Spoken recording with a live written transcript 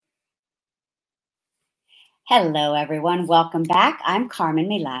Hello, everyone. Welcome back. I'm Carmen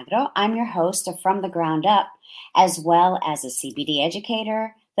Milagro. I'm your host of From the Ground Up, as well as a CBD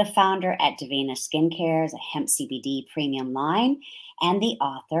educator, the founder at Divina Skincare's hemp CBD premium line, and the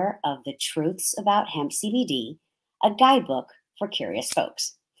author of The Truths About Hemp CBD, a guidebook for curious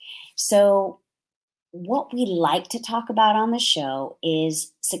folks. So, what we like to talk about on the show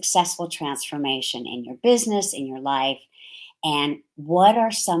is successful transformation in your business, in your life, and what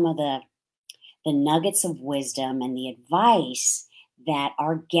are some of the nuggets of wisdom and the advice that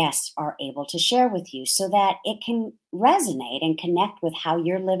our guests are able to share with you so that it can resonate and connect with how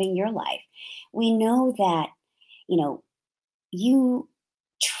you're living your life. We know that, you know, you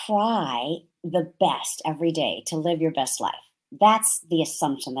try the best every day to live your best life. That's the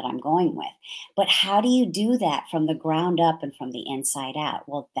assumption that I'm going with. But how do you do that from the ground up and from the inside out?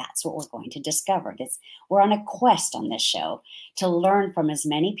 Well, that's what we're going to discover. We're on a quest on this show to learn from as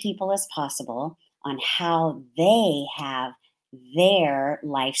many people as possible on how they have their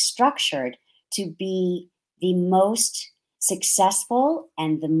life structured to be the most successful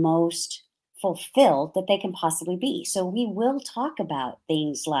and the most fulfilled that they can possibly be. So we will talk about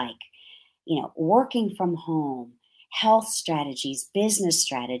things like, working from home, health strategies, business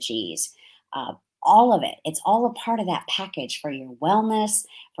strategies, all of it. It's all a part of that package for your wellness,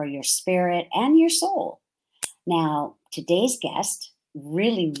 for your spirit, and your soul. Now, today's guest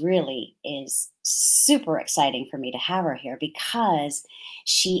really, really is super exciting for me to have her here because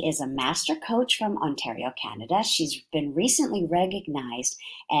she is a master coach from Ontario, Canada. She's been recently recognized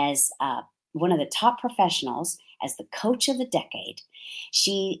as one of the top professionals as the coach of the decade.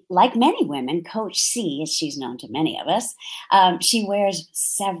 She, like many women, Coach C, as she's known to many of us, she wears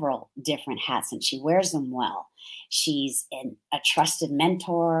several different hats and she wears them well. She's a trusted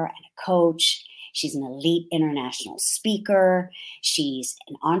mentor and a coach. She's an elite international speaker. She's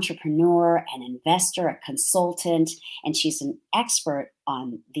an entrepreneur, an investor, a consultant, and she's an expert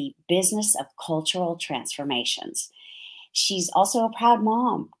on the business of cultural transformations. She's also a proud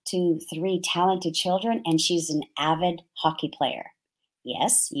mom to 3 talented children, and she's an avid hockey player.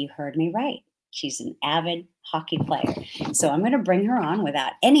 Yes, you heard me right. She's an avid hockey player. So I'm going to bring her on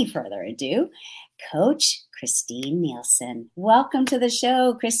without any further ado. Coach Christine Nielsen. Welcome to the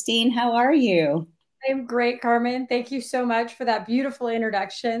show, Christine. How are you? I'm great, Carmen. Thank you so much for that beautiful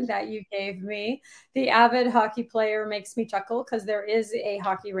introduction that you gave me. The avid hockey player makes me chuckle because there is a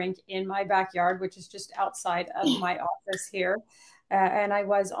hockey rink in my backyard, which is just outside of my office here. And I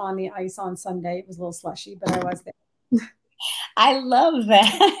was on the ice on Sunday. It was a little slushy, but I was there. I love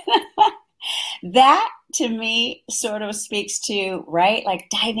that. That to me sort of speaks to, right, like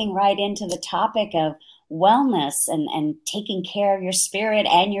diving right into the topic of wellness and taking care of your spirit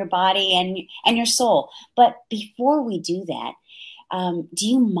and your body and your soul. But before we do that, do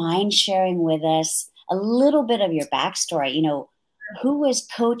you mind sharing with us a little bit of your backstory? Who was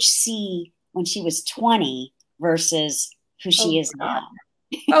Coach C when she was 20 versus who she is now?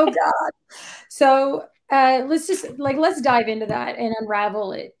 Oh God. So let's dive into that and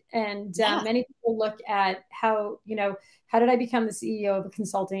unravel it. And Yeah. many people look at how did I become the CEO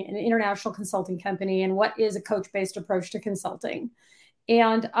of an international consulting company, and what is a coach-based approach to consulting?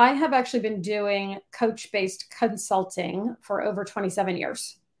 And I have actually been doing coach-based consulting for over 27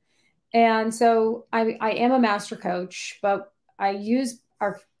 years. And so I am a master coach, but I use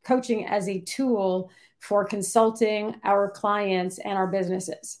our coaching as a tool for consulting our clients and our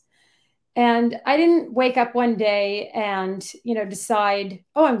businesses. And I didn't wake up one day and, decide,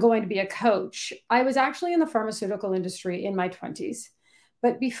 oh, I'm going to be a coach. I was actually in the pharmaceutical industry in my 20s.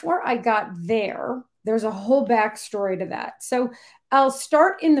 But before I got there, there's a whole backstory to that. So I'll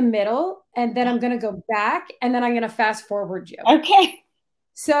start in the middle and then I'm going to go back and then I'm going to fast forward you. Okay.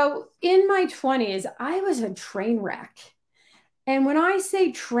 So in my 20s, I was a train wreck. And when I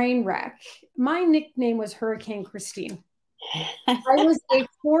say train wreck, my nickname was Hurricane Christine. I was a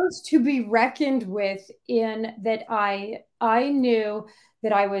force to be reckoned with, in that I knew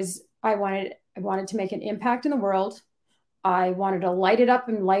that I wanted to make an impact in the world. I wanted to light it up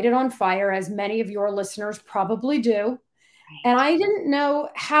and light it on fire, as many of your listeners probably do. And I didn't know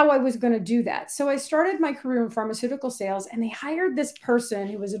how I was going to do that. So I started my career in pharmaceutical sales, and they hired this person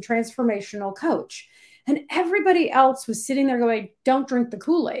who was a transformational coach. And everybody else was sitting there going, don't drink the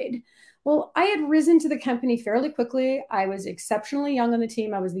Kool-Aid. Well, I had risen to the company fairly quickly. I was exceptionally young on the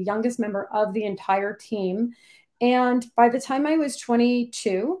team. I was the youngest member of the entire team. And by the time I was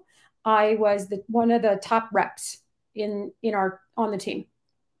 22, I was one of the top reps on the team.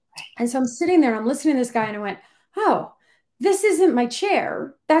 And so I'm sitting there, I'm listening to this guy, and I went, oh, this isn't my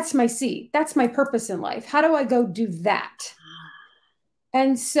chair. That's my seat. That's my purpose in life. How do I go do that?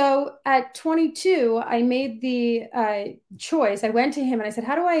 And so at 22, I made the choice. I went to him and I said,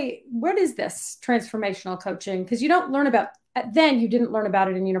 what is this transformational coaching? Because you don't learn about, then you didn't learn about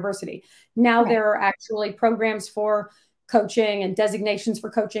it in university. Now Right. there are actually programs for coaching and designations for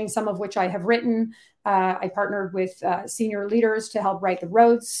coaching, some of which I have written. I partnered with senior leaders to help write the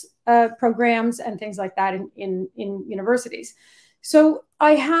roads programs and things like that in universities. So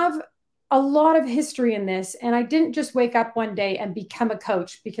I have a lot of history in this. And I didn't just wake up one day and become a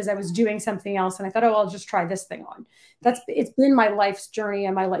coach because I was doing something else. And I thought, oh, I'll just try this thing on. It's been my life's journey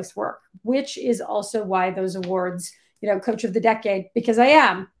and my life's work, which is also why those awards, coach of the decade, because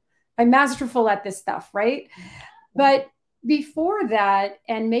I'm masterful at this stuff. Right. But before that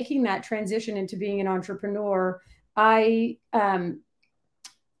and making that transition into being an entrepreneur, I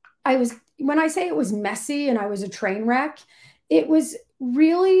was, when I say it was messy and I was a train wreck, it was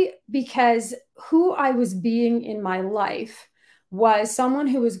really because who I was being in my life was someone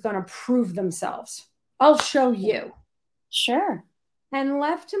who was going to prove themselves. I'll show you. Sure. And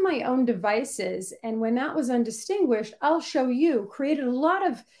left to my own devices, and when that was undistinguished, I'll show you, created a lot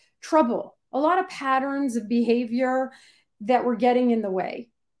of trouble, a lot of patterns of behavior that were getting in the way.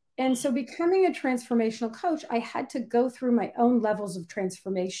 And so, becoming a transformational coach, I had to go through my own levels of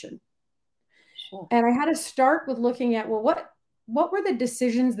transformation. Sure. And I had to start with looking at, well, what were the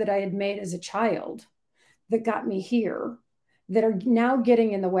decisions that I had made as a child that got me here that are now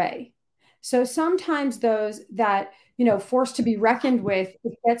getting in the way? So sometimes those that, forced to be reckoned with,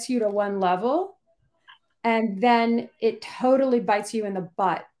 it gets you to one level and then it totally bites you in the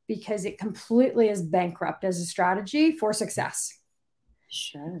butt because it completely is bankrupt as a strategy for success.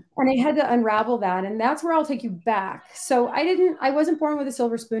 Sure. And I had to unravel that. And that's where I'll take you back. So I wasn't born with a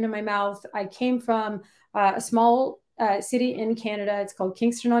silver spoon in my mouth. I came from a small city in Canada. It's called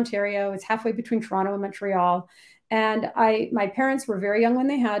Kingston, Ontario. It's halfway between Toronto and Montreal. And my parents were very young when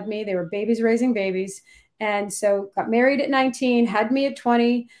they had me. They were babies raising babies. And so got married at 19, had me at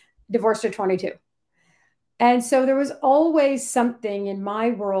 20, divorced at 22. And so there was always something in my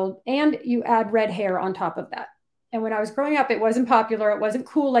world. And you add red hair on top of that. And when I was growing up, it wasn't popular. It wasn't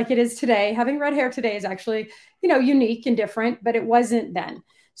cool like it is today. Having red hair today is actually, unique and different, but it wasn't then.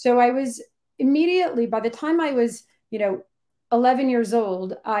 So I was immediately, by the time I was, 11 years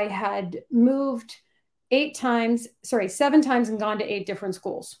old, I had moved 7 times and gone to 8 different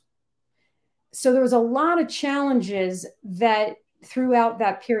schools. So there was a lot of challenges that throughout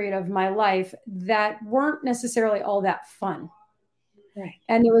that period of my life that weren't necessarily all that fun. Right.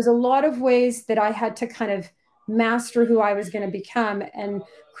 And there was a lot of ways that I had to kind of master who I was going to become and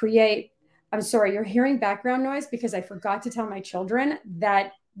create. I'm sorry, you're hearing background noise because I forgot to tell my children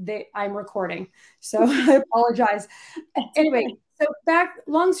that I'm recording. So I apologize. Anyway, so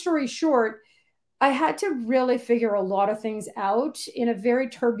long story short, I had to really figure a lot of things out in a very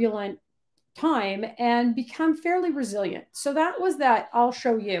turbulent time and become fairly resilient. So that was that. I'll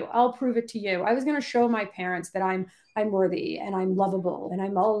show you. I'll prove it to you. I was going to show my parents that I'm worthy and I'm lovable and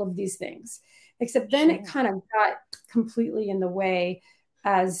I'm all of these things. Except then it kind of got completely in the way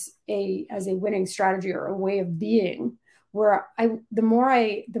as a winning strategy or a way of being where the more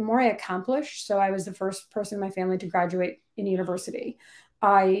I accomplished. So I was the first person in my family to graduate in university.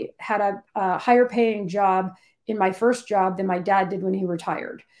 I had a higher paying job in my first job than my dad did when he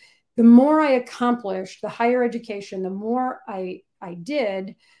retired. The more I accomplished, the higher education, the more I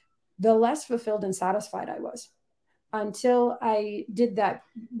did, the less fulfilled and satisfied I was until I did that,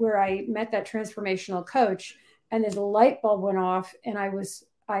 where I met that transformational coach and the light bulb went off and I was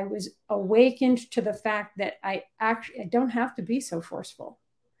awakened to the fact that I don't have to be so forceful.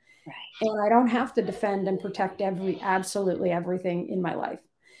 Right. And I don't have to defend and protect absolutely everything in my life.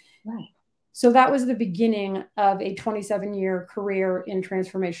 Right. So that was the beginning of a 27-year career in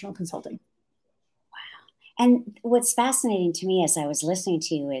transformational consulting. And what's fascinating to me as I was listening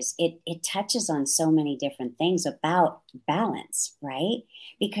to you is it touches on so many different things about balance, right?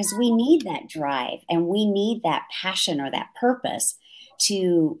 Because we need that drive and we need that passion or that purpose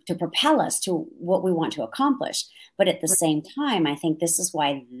to propel us to what we want to accomplish. But at the same time, I think this is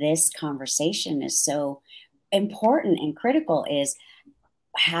why this conversation is so important and critical is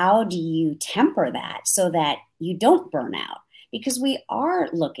how do you temper that so that you don't burn out? Because we are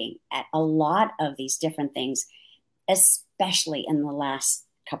looking at a lot of these different things, especially in the last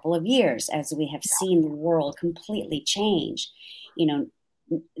couple of years, as we have seen the world completely change.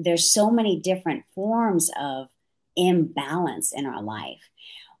 There's so many different forms of imbalance in our life.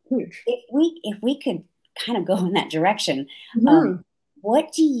 Huge. If we could kind of go in that direction, Mm-hmm.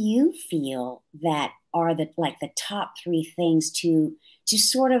 what do you feel that are the top three things to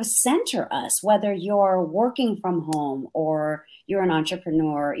sort of center us, whether you're working from home or you're an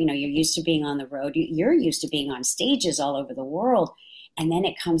entrepreneur. You're used to being on the road, you're used to being on stages all over the world, and then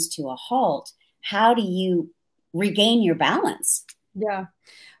it comes to a halt. How do you regain your balance? Yeah.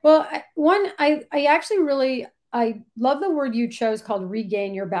 Well, I actually really, I love the word you chose called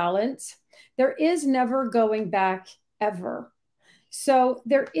regain your balance. There is never going back ever. So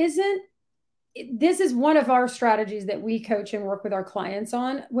there isn't, this is one of our strategies that we coach and work with our clients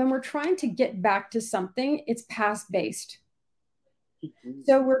on. When we're trying to get back to something, it's past based. Mm-hmm.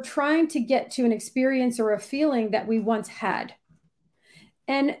 So we're trying to get to an experience or a feeling that we once had.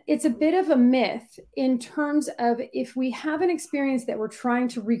 And it's a bit of a myth in terms of if we have an experience that we're trying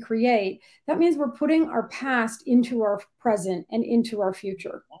to recreate, that means we're putting our past into our present and into our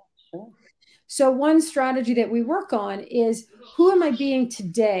future. Sure. So one strategy that we work on is, who am I being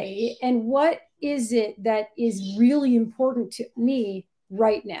today? And what is it that is really important to me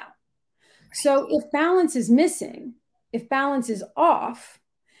right now? So if balance is missing, if balance is off,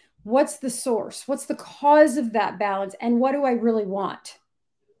 what's the source? What's the cause of that balance? And what do I really want?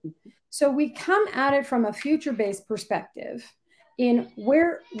 So we come at it from a future-based perspective in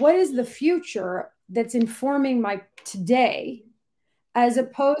what is the future that's informing my today, as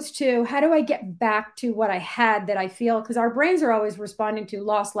opposed to how do I get back to what I had that I feel, because our brains are always responding to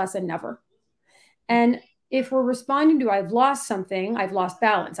lost, less, and never. And if we're responding to I've lost something, I've lost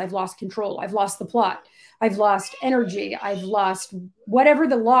balance, I've lost control, I've lost the plot, I've lost energy, I've lost whatever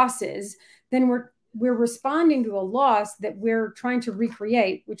the loss is, then we're responding to a loss that we're trying to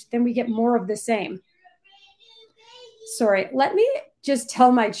recreate, which then we get more of the same. Sorry, let me just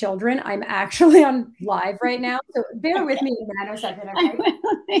tell my children I'm actually on live right now. So bear with me a nanosecond, okay?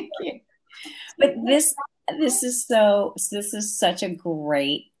 Thank you. But this is such a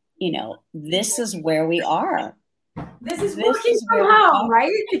great, this is where we are. This is working from home,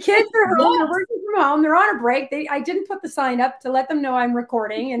 right? The kids are home. Yes. They're working from home. They're on a break. I didn't put the sign up to let them know I'm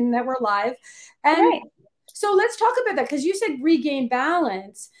recording and that we're live. And right. So let's talk about that, because you said regain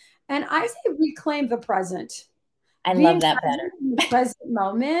balance, and I say reclaim the present. I love that better. In the present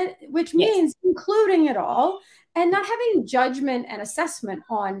moment, which means including it all and not having judgment and assessment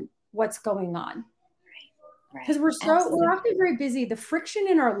on what's going on. Because we're often very busy. The friction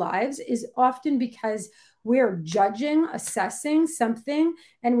in our lives is often because we're judging, assessing something,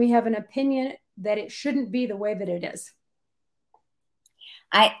 and we have an opinion that it shouldn't be the way that it is.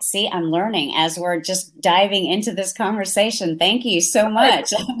 I'm learning as we're just diving into this conversation. Thank you so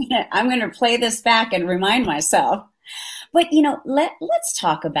much. I'm going to play this back and remind myself. But, let's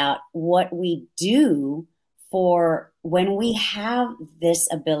talk about what we do for when we have this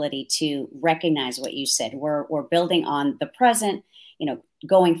ability to recognize what you said. We're building on the present,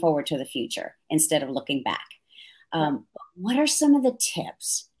 going forward to the future instead of looking back. What are some of the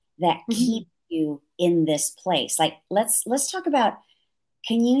tips that keep you in this place? Like, let's talk about,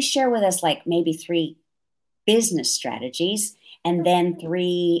 can you share with us like maybe 3 business strategies and then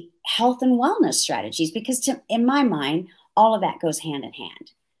 3 health and wellness strategies? Because in my mind, all of that goes hand in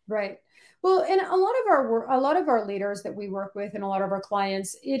hand. Right. Well, and a lot of our leaders that we work with and a lot of our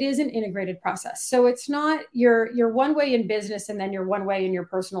clients, it is an integrated process. So it's not you're one way in business and then you're one way in your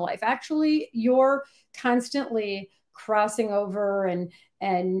personal life. Actually, you're constantly crossing over and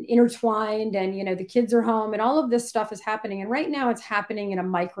intertwined, and the kids are home and all of this stuff is happening. And right now it's happening in a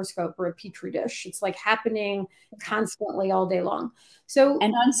microscope or a petri dish. It's like happening constantly all day long. So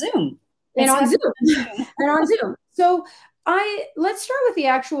and on Zoom. And on Zoom. So let's start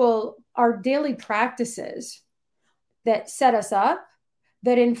with our daily practices that set us up,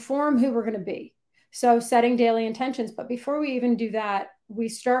 that inform who we're going to be. So setting daily intentions. But before we even do that, we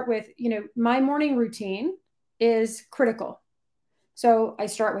start with, my morning routine is critical. So I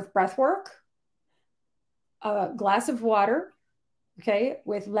start with breath work, a glass of water, okay,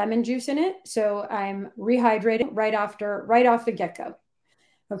 with lemon juice in it. So I'm rehydrating right off the get-go.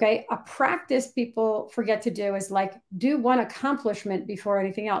 Okay. A practice people forget to do is like do one accomplishment before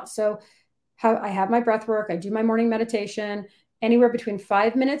anything else. So I have my breath work. I do my morning meditation, anywhere between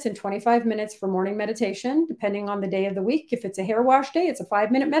 5 minutes and 25 minutes for morning meditation, depending on the day of the week. If it's a hair wash day, it's a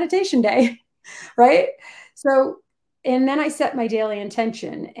 5-minute meditation day, right? So, and then I set my daily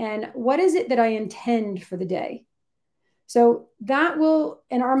intention. And what is it that I intend for the day? So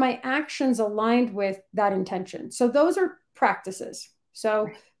and are my actions aligned with that intention? So those are practices. So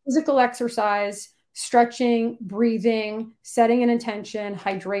physical exercise, stretching, breathing, setting an intention,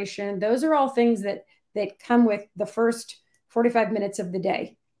 hydration, those are all things that come with the first 45 minutes of the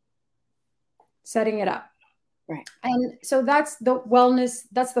day, setting it up. Right. And so that's the wellness.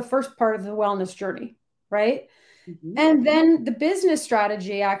 That's the first part of the wellness journey. right? Mm-hmm. And then the business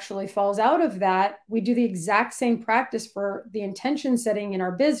strategy actually falls out of that. We do the exact same practice for the intention setting in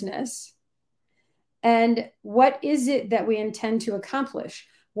our business. And what is it that we intend to accomplish?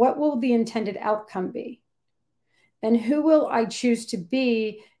 What will the intended outcome be? And who will I choose to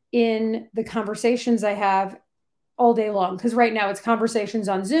be in the conversations I have all day long? Because right now it's conversations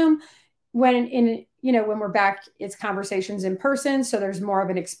on Zoom. When we're back, it's conversations in person. So there's more of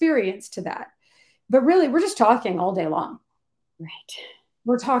an experience to that. But really, we're just talking all day long. Right.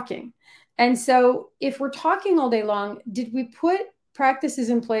 We're talking. And so if we're talking all day long, did we put practices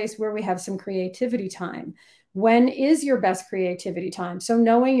in place where we have some creativity time? When is your best creativity time? So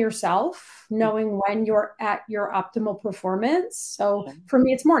knowing yourself, knowing when you're at your optimal performance. So for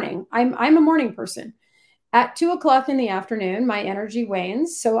me, it's morning. I'm a morning person. At 2 o'clock in the afternoon, my energy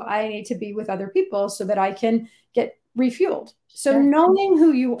wanes. So I need to be with other people so that I can get refueled. So Sure. knowing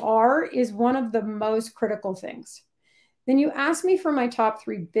who you are is one of the most critical things. Then you asked me for my top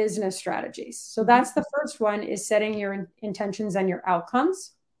 3 business strategies. So that's the first one, is setting your intentions and your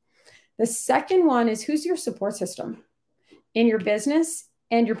outcomes. The second one is, who's your support system in your business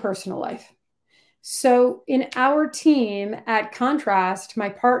and your personal life? So in our team at Contrast, my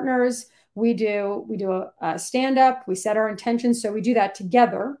partners, we do a stand up, we set our intentions. So we do that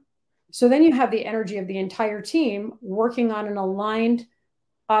together. So then you have the energy of the entire team working on an aligned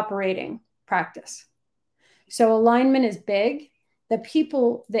operating practice. So alignment is big. The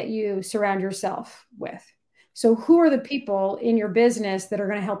people that you surround yourself with. So who are the people in your business that are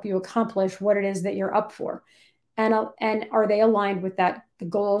going to help you accomplish what it is that you're up for? And are they aligned with that, the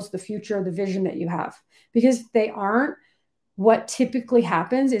goals, the future, the vision that you have? Because if they aren't, what typically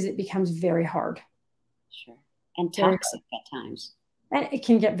happens is it becomes very hard. Sure. And toxic at times. And it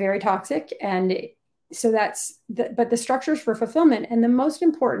can get very toxic. And so but the structures for fulfillment, and the most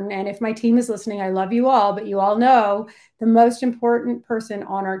important, and if my team is listening, I love you all, but you all know the most important person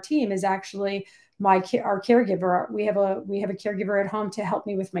on our team is actually our caregiver. We have a caregiver at home to help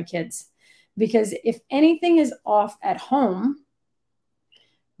me with my kids, because if anything is off at home,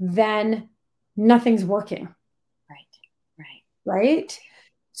 then nothing's working. Right.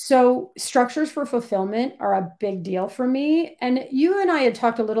 So structures for fulfillment are a big deal for me. And you and I had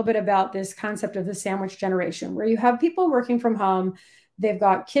talked a little bit about this concept of the sandwich generation, where you have people working from home, they've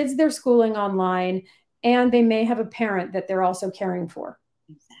got kids they're schooling online, and they may have a parent that they're also caring for.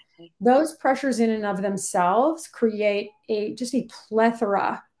 Exactly. Those pressures in and of themselves create just a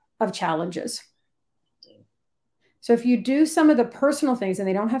plethora of challenges. So if you do some of the personal things, and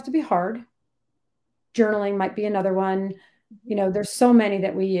they don't have to be hard, journaling might be another one. There's so many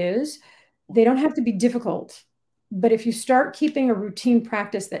that we use. They don't have to be difficult. But if you start keeping a routine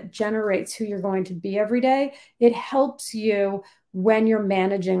practice that generates who you're going to be every day, it helps you when you're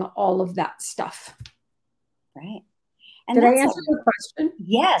managing all of that stuff. Right. And did I answer your question?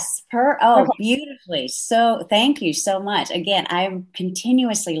 Yes. Okay. Beautifully. So thank you so much. Again, I'm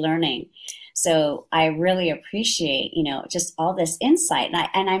continuously learning. So I really appreciate, just all this insight.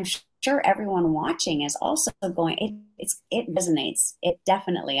 And I'm sure everyone watching is also going, it resonates. It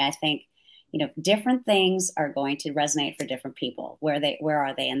definitely, I think, different things are going to resonate for different people. Where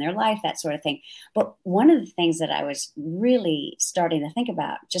are they in their life, that sort of thing. But one of the things that I was really starting to think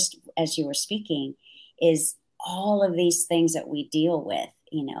about, just as you were speaking, is all of these things that we deal with,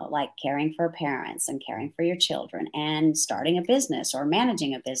 like caring for parents and caring for your children and starting a business or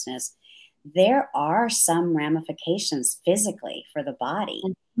managing a business. There are some ramifications physically for the body.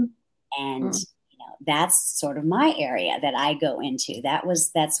 Mm-hmm. And that's sort of my area that I go into.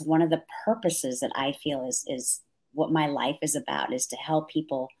 That's one of the purposes that I feel is what my life is about, is to help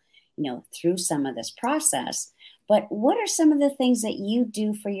people, through some of this process. But what are some of the things that you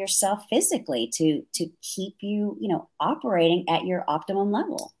do for yourself physically to keep you, operating at your optimum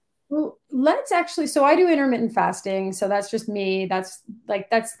level? Well, so I do intermittent fasting. So that's just me. That's like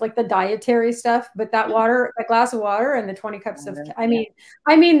the dietary stuff, but that glass of water and the 20 cups of, I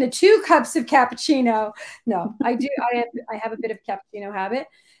mean the 2 cups of cappuccino. No, I have a bit of cappuccino habit,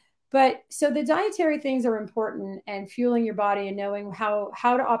 but so the dietary things are important, and fueling your body and knowing how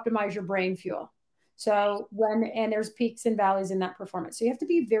to optimize your brain fuel. So and there's peaks and valleys in that performance. So you have to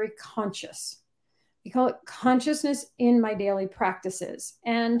be very conscious. We call it consciousness in my daily practices.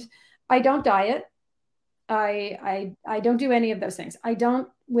 And I don't diet. I don't do any of those things. I don't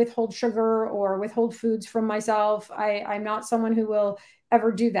withhold sugar or withhold foods from myself. I'm not someone who will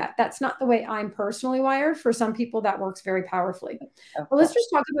ever do that. That's not the way I'm personally wired. For some people, that works very powerfully. Well, let's just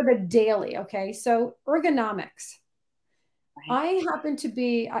talk about the daily. Okay. So ergonomics. I happen to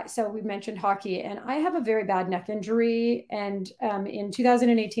be, so we mentioned hockey, and I have a very bad neck injury. And in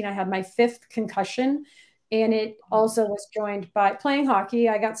 2018, I had my fifth concussion. And it also was joined by playing hockey.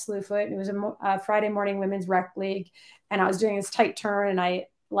 I got slew foot. It was a Friday morning women's rec league. And I was doing this tight turn and I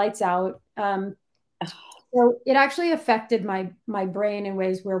lights out. So it actually affected my brain in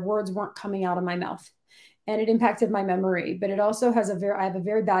ways where words weren't coming out of my mouth. And it impacted my memory, but it also has I have a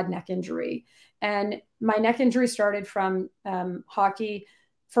very bad neck injury. And my neck injury started from hockey,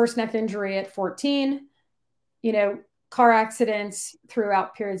 first neck injury at 14, car accidents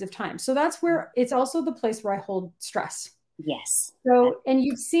throughout periods of time. So that's where it's also the place where I hold stress. Yes. So, and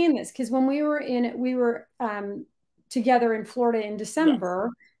you've seen this because when we were together in Florida in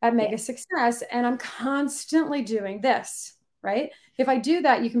December at Mega Success, and I'm constantly doing this, right? If I do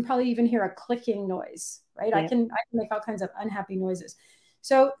that, you can probably even hear a clicking noise, right? I can make all kinds of unhappy noises.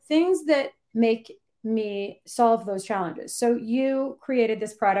 So things that make me solve those challenges. So you created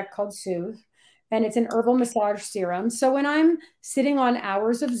this product called Soothe, and it's an herbal massage serum. So when I'm sitting on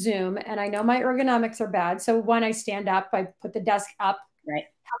hours of Zoom and I know my ergonomics are bad, so when I stand up, I put the desk up, right,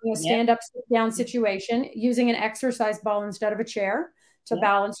 having a stand-up, sit-down situation, using an exercise ball instead of a chair to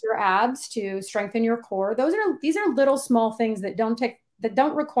balance your abs, to strengthen your core. These are little small things that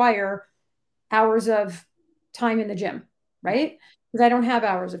don't require hours of time in the gym, right? Because I don't have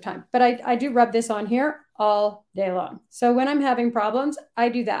hours of time, but I do rub this on here all day long. So when I'm having problems, I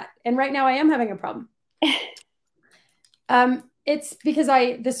do that. And right now I am having a problem. It's because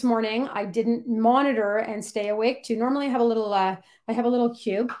this morning I didn't monitor and stay awake too. Normally I have a little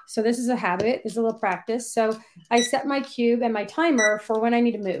cube. So this is a habit, this is a little practice. So I set my cube and my timer for when I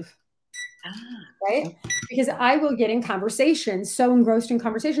need to move. Right? Because I will get in conversations, so engrossed in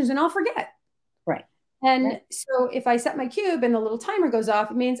conversations, and I'll forget. Right. And so if I set my cube and the little timer goes off,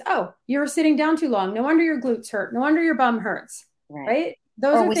 it means, oh, you're sitting down too long. No wonder your glutes hurt. No wonder your bum hurts. Right?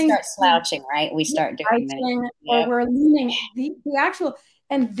 Those are things. We start slouching, right? We start doing that. Or we're leaning. The actual,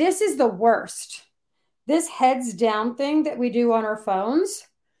 and this is the worst. This heads down thing that we do on our phones,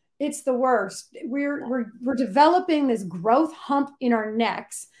 it's the worst. We're developing this growth hump in our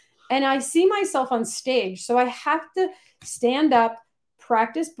necks. And I see myself on stage. So I have to stand up,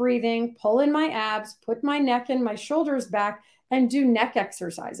 practice breathing, pull in my abs, put my neck and my shoulders back, and do neck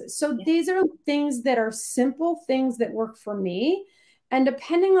exercises. So these are things that are simple things that work for me. And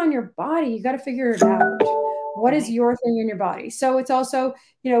depending on your body, you got to figure it out. What is your thing in your body? So it's also,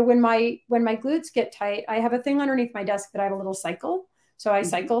 when my glutes get tight, I have a thing underneath my desk that I have a little cycle. So I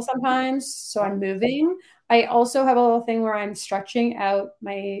cycle sometimes. So I'm moving. I also have a little thing where I'm stretching out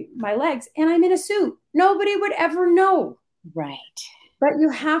my legs, and I'm in a suit. Nobody would ever know. Right. But you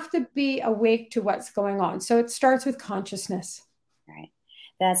have to be awake to what's going on. So it starts with consciousness. Right.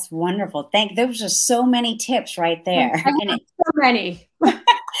 That's wonderful. Those are so many tips right there. So many.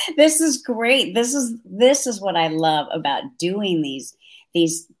 This is great. This is what I love about doing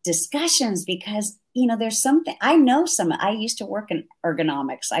these discussions, because there's something I used to work in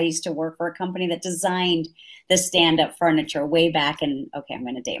ergonomics. I used to work for a company that designed the stand-up furniture way back in, I'm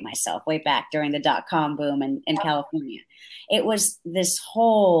going to date myself, way back during the dot-com boom in California. It was this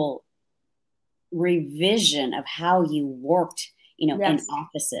whole revision of how you worked, in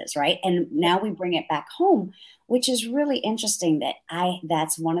offices, right? And now we bring it back home, which is really interesting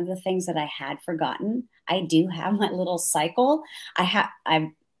that's one of the things that I had forgotten. I do have my little cycle.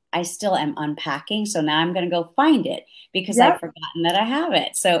 I still am unpacking. So now I'm going to go find it because I've forgotten that I have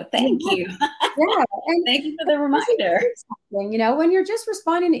it. So thank you. And thank you for the reminder. When you're just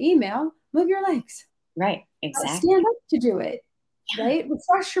responding to email, move your legs. Right. Exactly. Stand up to do it. Right.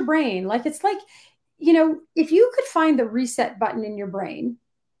 Refresh your brain. It's like, if you could find the reset button in your brain,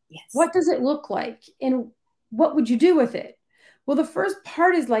 what does it look like? And what would you do with it? Well, the first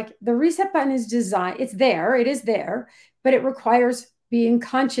part is the reset button is designed. It is there, but it requires being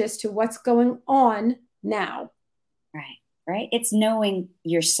conscious to what's going on now. Right. It's knowing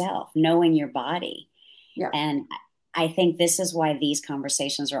yourself, knowing your body. Yeah. And I think this is why these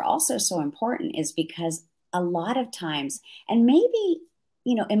conversations are also so important, is because a lot of times, and maybe,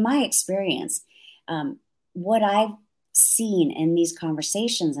 in my experience, what I've seen in these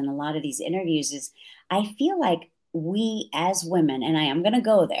conversations and a lot of these interviews is I feel like we as women, and I am going to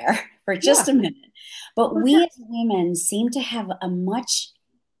go there for just a minute, but we as women seem to have a much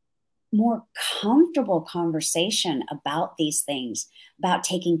more comfortable conversation about these things, about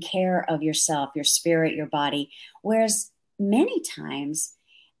taking care of yourself, your spirit, your body. Whereas many times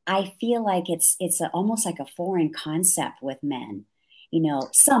I feel like it's almost like a foreign concept with men.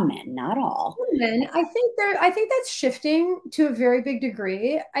 Some men, not all. Men, I think that's shifting to a very big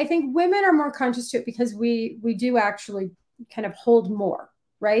degree. I think women are more conscious to it because we do actually, kind of hold more,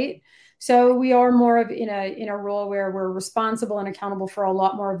 right? So we are more of in a role where we're responsible and accountable for a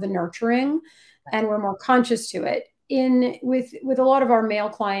lot more of the nurturing, and we're more conscious to it. In with a lot of our male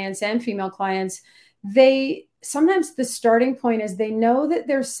clients and female clients, they sometimes the starting point is they know that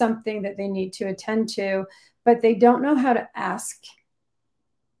there's something that they need to attend to, but they don't know how to ask.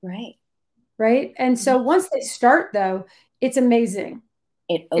 Right. Right. And so once they start, though, it's amazing.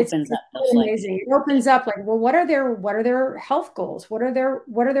 It It's opens up the amazing. It opens up like, well, what are their health goals? What are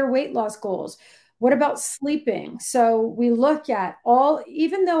their weight loss goals? What about sleeping? So we look at all,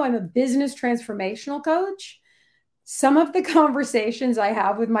 even though I'm a business transformational coach, some of the conversations I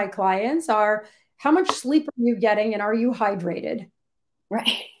have with my clients are, how much sleep are you getting and are you hydrated?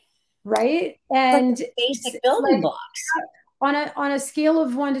 Right. Right. Like And basic it's building like blocks. on a scale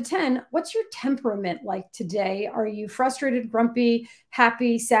of 1 to 10, what's your temperament like today? Are you frustrated, grumpy,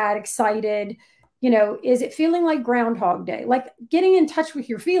 happy, sad, excited? Is it feeling like Groundhog Day? Like getting in touch with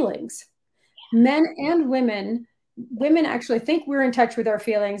your feelings. Men and women actually think we're in touch with our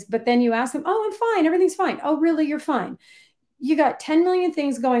feelings, but then you ask them, oh, I'm fine, everything's fine. Oh, really? You're fine. You got 10 million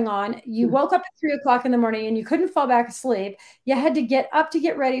things going on. You woke up at 3 o'clock in the morning and you couldn't fall back asleep. You had to get up to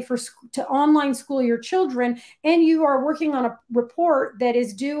get ready to online school your children. And you are working on a report that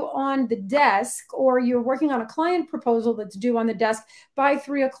is due on the desk, or you're working on a client proposal that's due on the desk by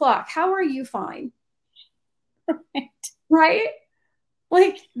 3 o'clock. How are you fine? Right?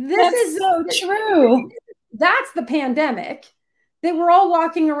 Like this That's is so true. that's the pandemic that we're all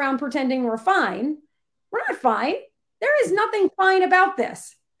walking around pretending we're fine. We're not fine. There is nothing fine about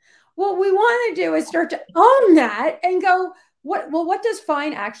this. What we want to do is start to own that and go, what does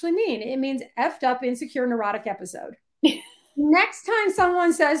fine actually mean? It means effed up, insecure, neurotic episode. Next time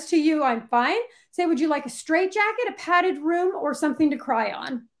someone says to you, I'm fine, say, would you like a straight jacket, a padded room, or something to cry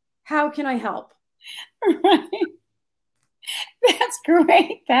on? How can I help? Right. That's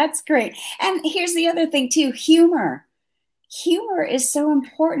great. That's great. And here's the other thing too, humor. Humor is so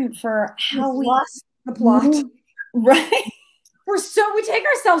important for how We've we lost the plot. move. Right. We take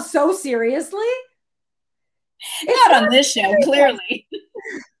ourselves so seriously. Not on this show, clearly.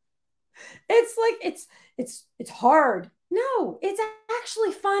 It's like it's hard. No, it's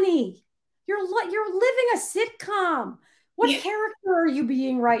actually funny. You're living a sitcom. What character are you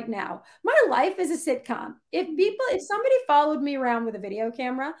being right now? My life is a sitcom. If somebody followed me around with a video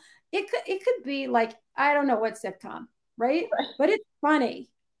camera, it could be like, I don't know what sitcom, right? But it's funny.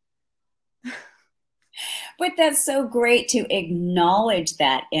 But that's so great to acknowledge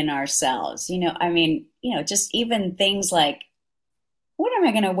that in ourselves. I mean, just even things like, what am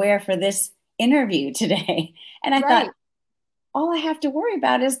I going to wear for this interview today? And I thought, Right. all I have to worry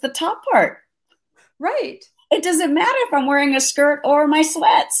about is the top part. Right. It doesn't matter if I'm wearing a skirt or my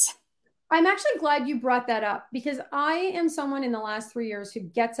sweats. I'm actually glad you brought that up, because I am someone in the last 3 years who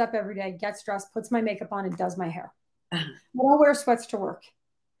gets up every day, gets dressed, puts my makeup on, and does my hair. Uh-huh. I don't wear sweats to work.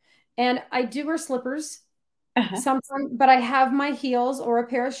 And I do wear slippers Uh-huh. sometimes, but I have my heels or a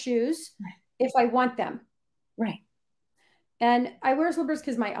pair of shoes if I want them. Right. And I wear slippers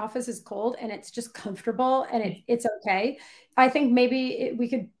because my office is cold and it's just comfortable, and it's okay. I think maybe we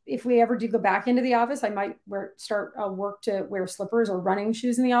could, if we ever do go back into the office, I might start work to wear slippers or running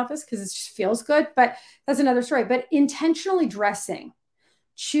shoes in the office because it just feels good. But that's another story. But intentionally dressing,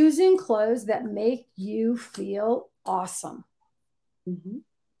 choosing clothes that make you feel awesome. Mm-hmm.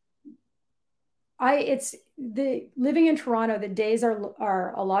 It's the living in Toronto, the days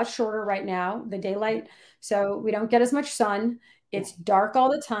are a lot shorter right now, the daylight. So we don't get as much sun. It's dark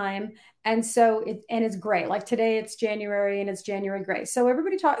all the time. And so it's gray. Like today it's January and it's January gray. So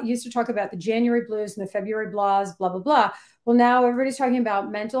everybody used to talk about the January blues and the February blahs, blah, blah, blah. Well, now everybody's talking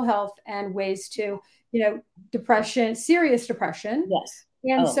about mental health and ways to, depression, serious depression. Yes.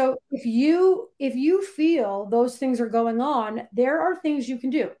 And so if you feel those things are going on, there are things you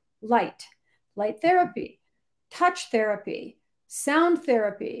can do. Light therapy, touch therapy, sound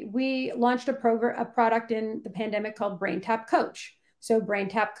therapy. We launched a product in the pandemic called Brain Tap Coach. So Brain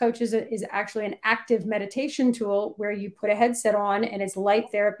Tap Coach is actually an active meditation tool where you put a headset on and it's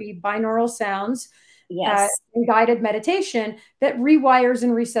light therapy, binaural sounds, yes, and guided meditation that rewires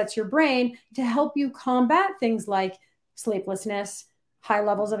and resets your brain to help you combat things like sleeplessness, high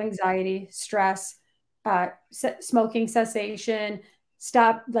levels of anxiety, stress, smoking cessation,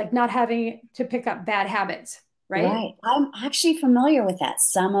 stop, like not having to pick up bad habits, right? right. I'm actually familiar with that.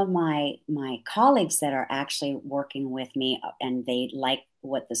 Some of my colleagues that are actually working with me and they like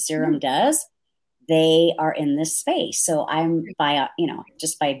what the serum does, they are in this space. So I'm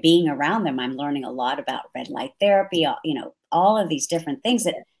just by being around them, I'm learning a lot about red light therapy, all of these different things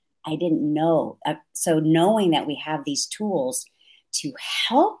that I didn't know. So knowing that we have these tools to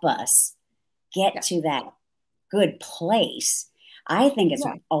help us get Yeah. to that good place, I think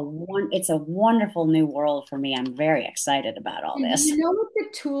Yeah. it's a wonderful new world for me. I'm very excited about all And this. you know what the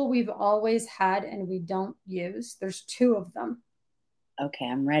tool we've always had and we don't use? There's two of them. Okay,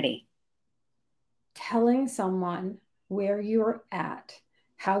 I'm ready. Telling someone where you're at,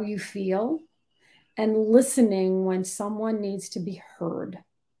 how you feel, and listening when someone needs to be heard.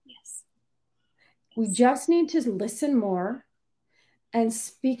 Yes. We just need to listen more and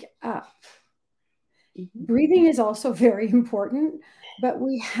speak up. Mhm. Breathing is also very important, but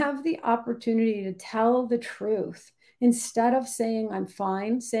we have the opportunity to tell the truth. Instead of saying, I'm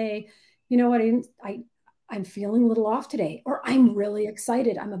fine, say, you know what, I'm feeling a little off today, or I'm really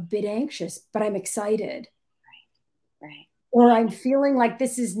excited. I'm a bit anxious, but I'm excited. Right. Or I'm feeling like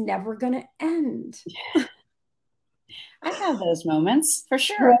this is never going to end. I have those moments for Right?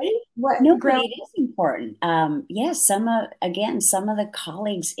 sure. What No, but ground? it is important. Yes, some of the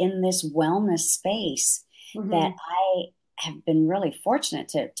colleagues in this wellness space that Mhm. I have been really fortunate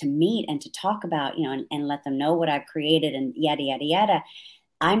to meet and to talk about, and let them know what I've created and yada yada yada.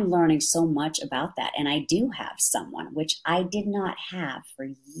 I'm learning so much about that, and I do have someone which I did not have for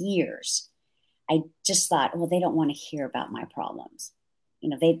years. I just thought, well, they don't want to hear about my problems.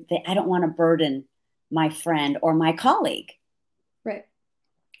 I don't want to burden my friend or my colleague. Right.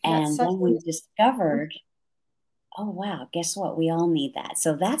 That's And such then a we discovered, oh, wow, guess what? We all need that.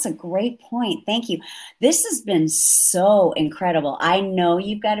 So that's a great point. Thank you. This has been so incredible. I know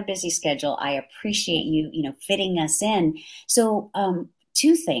you've got a busy schedule. I appreciate you, fitting us in. So,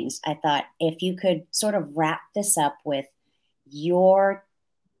 two things I thought if you could sort of wrap this up with your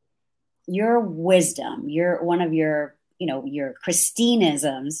your wisdom, your one of your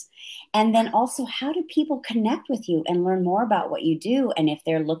Christinisms, and then also how do people connect with you and learn more about what you do? And if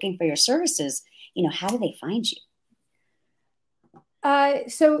they're looking for your services, how do they find you?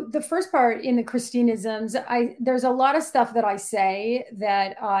 So the first part in the Christianisms, there's a lot of stuff that I say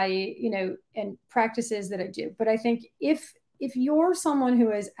that and practices that I do. But I think if you're someone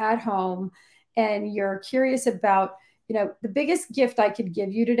who is at home and you're curious about, the biggest gift I could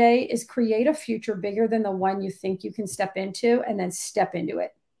give you today is create a future bigger than the one you think you can step into, and then step into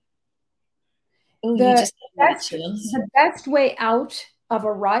it. Oh, you The just gave me the best chills. the best way out of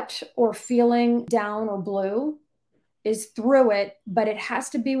a rut or feeling down or blue is through it, but it has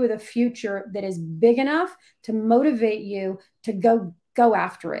to be with a future that is big enough to motivate you to go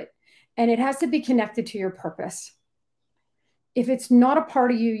after it. And it has to be connected to your purpose. If it's not a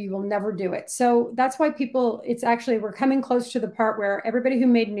part of you, you will never do it. So that's why we're coming close to the part where everybody who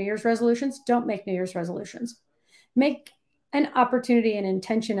made New Year's resolutions, don't make New Year's resolutions. Make an opportunity and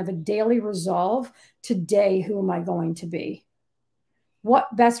intention of a daily resolve. Today, who am I going to be?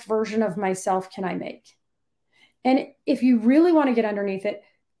 What best version of myself can I make? And if you really want to get underneath it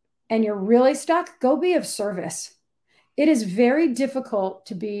and you're really stuck, go be of service. It is very difficult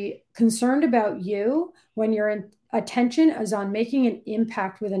to be concerned about you when your attention is on making an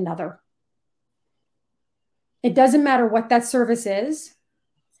impact with another. It doesn't matter what that service is,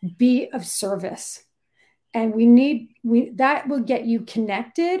 be of service. And that will get you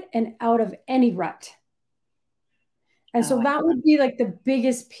connected and out of any rut. And Oh, so I that love would be like the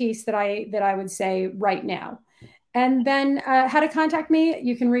biggest piece that I would say right now. And then how to contact me,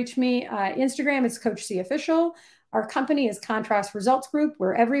 you can reach me. Instagram, it's Coach C Official. Our company is Contrast Results Group.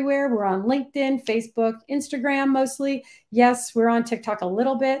 We're everywhere. We're on LinkedIn, Facebook, Instagram mostly. Yes, we're on TikTok a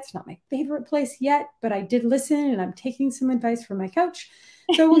little bit. It's not my favorite place yet, but I did listen and I'm taking some advice from my coach.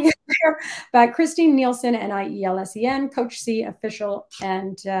 So we'll get there. But Christine Nielsen, Nielsen, Coach C Official.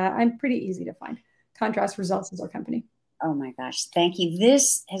 And I'm pretty easy to find. Contrast Results is our company. Oh my gosh, thank you.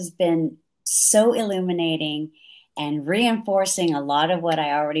 This has been so illuminating and reinforcing a lot of what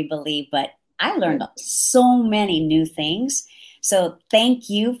I already believe, but I learned Good. so many new things. So thank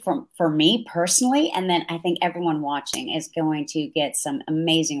you for me personally. And then I think everyone watching is going to get some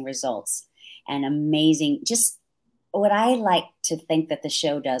amazing results and amazing, just what I like to think that the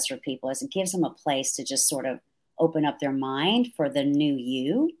show does for people is it gives them a place to just sort of open up their mind for the new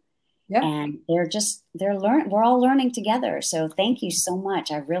you, Yeah. and we're all learning together. So thank you so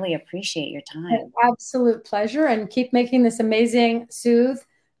much. I really appreciate your An time. absolute pleasure, and keep making this amazing Soothe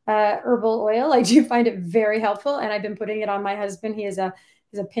herbal oil. I do find it very helpful, and I've been putting it on my husband. He has a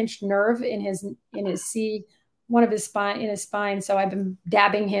pinched nerve in his C, one of his spine. So I've been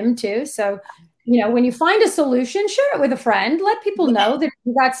dabbing him too. So when you find a solution, share it with a friend. Let people Yeah, know that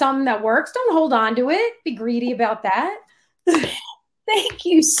you got something that works. Don't hold on to it. Be greedy about that. thank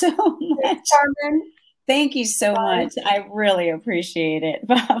you so much. Carmen. Thank you so much. I really appreciate it.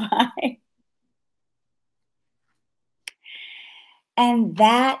 Bye-bye. And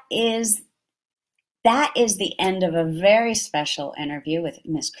that is the end of a very special interview with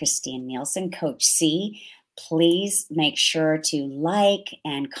Miss Christine Nielsen, Coach C. Please make sure to like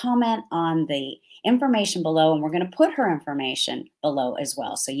and comment on the information below, and we're going to put her information below as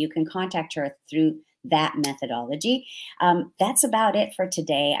well, so you can contact her through that methodology. That's about it for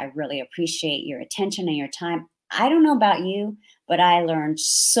today. I really appreciate your attention and your time. I don't know about you, but I learned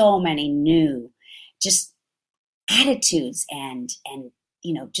so many new just attitudes and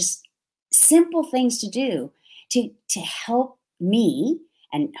just simple things to do to help me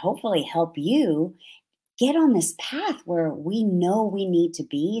and hopefully help you get on this path where we know we need to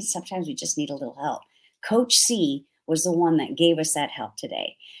be. Sometimes we just need a little help. Coach C was the one that gave us that help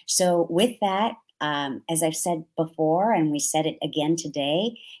today. So with that, as I've said before, and we said it again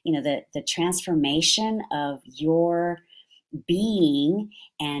today, the transformation of your being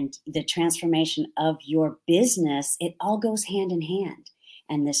and the transformation of your business, it all goes hand in hand.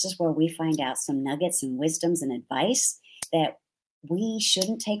 And this is where we find out some nuggets and wisdoms and advice that we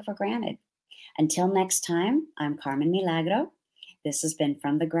shouldn't take for granted. Until next time, I'm Carmen Milagro. This has been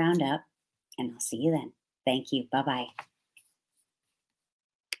From the Ground Up, and I'll see you then. Thank you. Bye-bye.